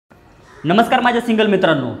नमस्कार माझ्या सिंगल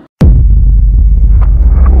मित्रांनो.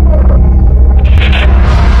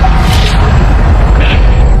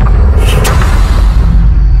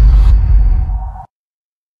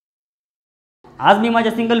 आज मी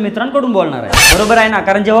माझ्या सिंगल मित्रांकडून बोलणार आहे. बरोबर आहे ना,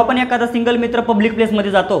 कारण जेव्हा पण एखादा सिंगल मित्र पब्लिक प्लेस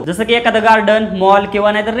मध्ये जातो, जसं की एखादं गार्डन, मॉल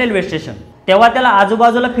किंवा नाहीतर रेल्वे स्टेशन, तेव्हा त्याला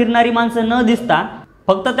आजूबाजूला फिरणारी माणसं न दिसता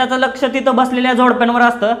फक्त त्याचं लक्ष तिथं बसलेल्या जोडप्यांवर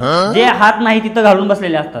असतं जे हात नाही तिथं घालून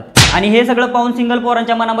बसलेले असतात. आणि हे सगळं पाहून सिंगल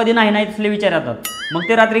पोरांच्या मनामध्ये नाही तसले विचार येतात. मग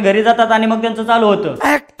ते रात्री घरी जातात आणि मग त्यांचं चालू होतं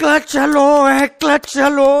एकला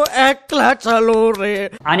चलो रे.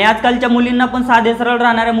 आणि आजकालच्या मुलींना पण साधे सरळ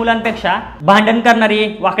राहणाऱ्या मुलांपेक्षा भांडण करणारी,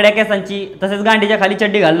 वाकड्या केसांची, तसेच गांडीच्या खाली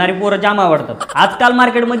चड्डी घालणारी पोरं जाम आवडतात. आजकाल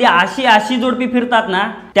मार्केटमध्ये अशी जोडपी फिरतात ना,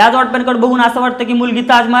 त्या जोडप्यांकडे बघून असं वाटतं की मुलगी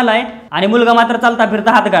ताजमहल आहे आणि मुलगा मात्र चालता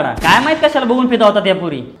फिरता हातगाडा. काय माहित कशाला बघून फिरवतात या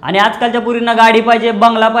पुरी. आणि आजकालच्या पुरींना गाडी पाहिजे,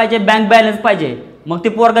 बंगला पाहिजे, बँक बॅलन्स पाहिजे. मग ते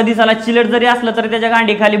पोरगा दिसायला चिलट जरी असलं तरी त्याच्या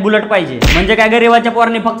गांडी खाली बुलेट पाहिजे. म्हणजे काय गरीबाच्या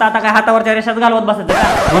पोरांनी फक्त आता काय हातावरच्या रेषात घालवत बसायचं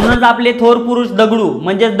का? म्हणूनच आपले थोर पुरुष दगडू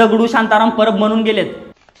म्हणजे दगडू शांताराम परब म्हणून गेलेत.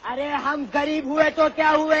 अरे हम गरीब हुए तो क्या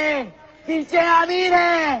हुए, दिल से अमीर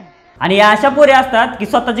है. आणि या अशा पोरी असतात की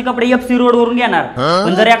स्वतःचे कपडे FC रोड वरून घेणार,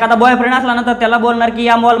 पण जर एखादा बॉयफ्रेंड असला ना तर त्याला बोलणार की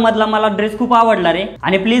या मॉल मधला मला ड्रेस खूप आवडला रे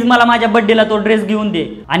आणि प्लीज मला माझ्या बर्थडेला तो ड्रेस घेऊन दे.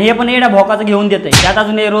 आणि हे पण एडा भोकाचं घेऊन देते. त्यात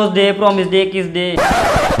अजून रोज डे, प्रॉमिस डे, किस डे,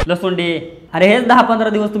 लसूण डे. अरे हेच 10-15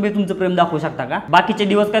 दिवस तुम्ही तुमचं प्रेम दाखवू शकता का? बाकीचे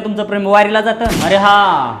दिवस काय तुमचं प्रेम वारीला जातं? अरे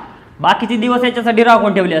हा, बाकीचे दिवस याच्यासाठी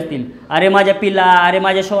राखून ठेवले असतील. अरे माझ्या पिला, अरे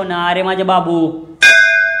माझ्या सोना, अरे माझे बाबू.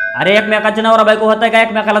 अरे एकमेकाचे नवरा बायको होताय का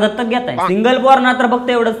एकमेकाला दत्तक घेताय? सिंगल पोरना तर फक्त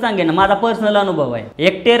एवढंच सांगेन, माझा पर्सनल अनुभव आहे.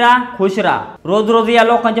 एकटे राहा, खुश राहा. रोज या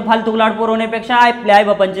लोकांचे फालतू लाड पुरवण्यापेक्षा आपल्या आई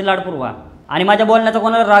बापांची लाड पुरवा. आणि माझ्या बोलण्याचा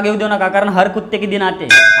कोणाला राग येऊ देऊ नका, कारण हर कुत्ते की दिन आते.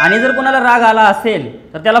 आणि जर कोणाला राग आला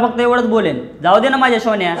असेल तर त्याला फक्त एवढंच बोलेन, जाऊ दे ना माझ्या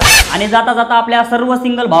सोन्या. आणि जाता जाता आपल्या सर्व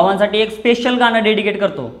सिंगल भावांसाठी एक स्पेशल गाणं डेडिकेट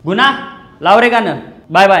करतो. गुन्हा लाव रे गाणं.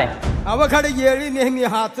 Bye bye. अवघड येळी नेहमी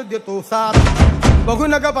हात देतो साथ, बघू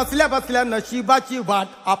नका बसल्या बसल्या नशिबाची वाट.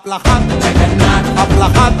 आपला हात जगन्नाथ, आपला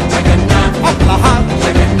हात जगन्नाथ, आपला हात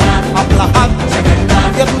जगन्नाथ, आपला हात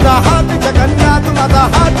जगन्नाथ, तुझा हात जगन्नाथ, माझा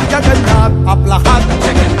हात जगन्नाथ, आपला हात